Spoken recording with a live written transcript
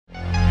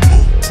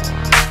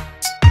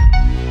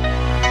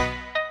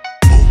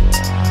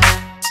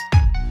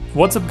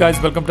What's up guys,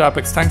 welcome to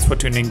Apex, thanks for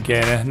tuning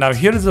in. Now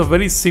here is a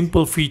very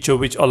simple feature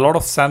which a lot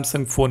of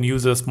Samsung phone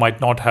users might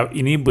not have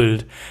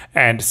enabled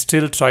and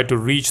still try to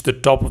reach the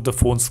top of the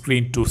phone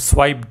screen to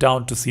swipe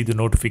down to see the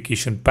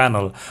notification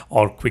panel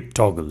or quick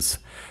toggles.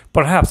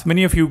 Perhaps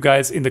many of you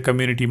guys in the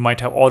community might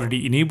have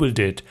already enabled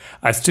it.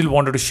 I still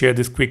wanted to share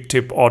this quick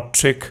tip or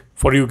trick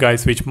for you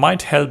guys which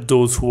might help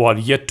those who are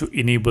yet to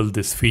enable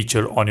this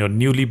feature on your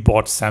newly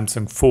bought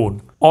Samsung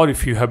phone, or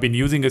if you have been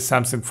using a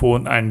Samsung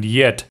phone and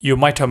yet you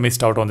might have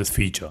missed out on this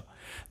feature.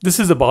 This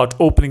is about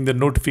opening the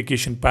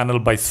notification panel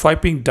by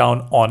swiping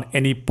down on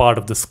any part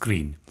of the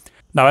screen.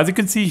 Now as you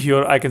can see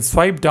here, I can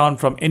swipe down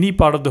from any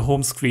part of the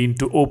home screen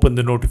to open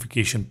the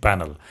notification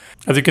panel.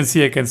 As you can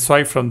see, I can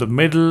swipe from the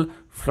middle,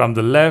 from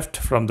the left,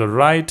 from the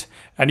right,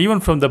 and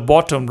even from the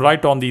bottom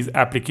right on these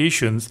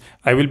applications,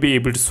 I will be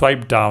able to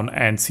swipe down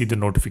and see the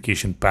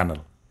notification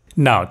panel.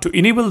 Now to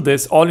enable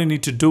this, all you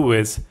need to do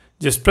is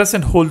just press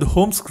and hold the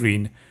home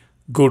screen,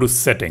 go to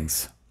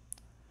settings.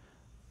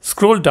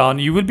 Scroll down,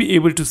 you will be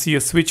able to see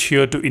a switch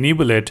here to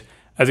enable it.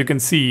 As you can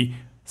see,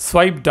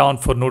 swipe down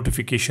for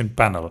notification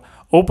panel.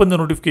 Open the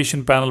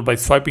notification panel by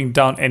swiping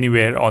down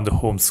anywhere on the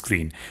home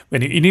screen.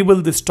 When you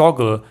enable this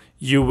toggle,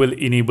 you will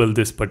enable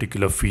this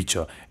particular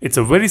feature. It's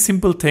a very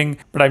simple thing,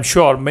 but I'm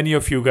sure many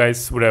of you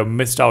guys would have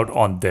missed out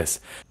on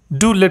this.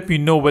 Do let me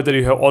know whether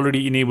you have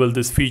already enabled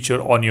this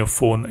feature on your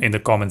phone in the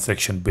comment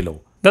section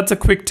below. That's a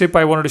quick tip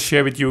I wanted to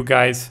share with you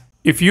guys.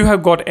 If you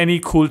have got any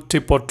cool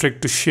tip or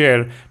trick to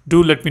share,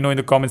 do let me know in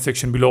the comment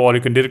section below, or you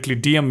can directly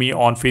DM me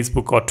on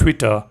Facebook or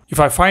Twitter. If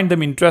I find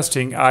them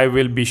interesting, I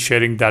will be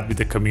sharing that with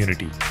the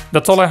community.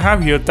 That's all I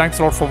have here. Thanks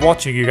a lot for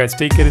watching. You guys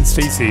take care and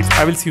stay safe.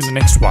 I will see you in the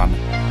next one.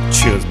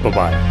 Cheers.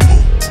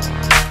 Bye-bye.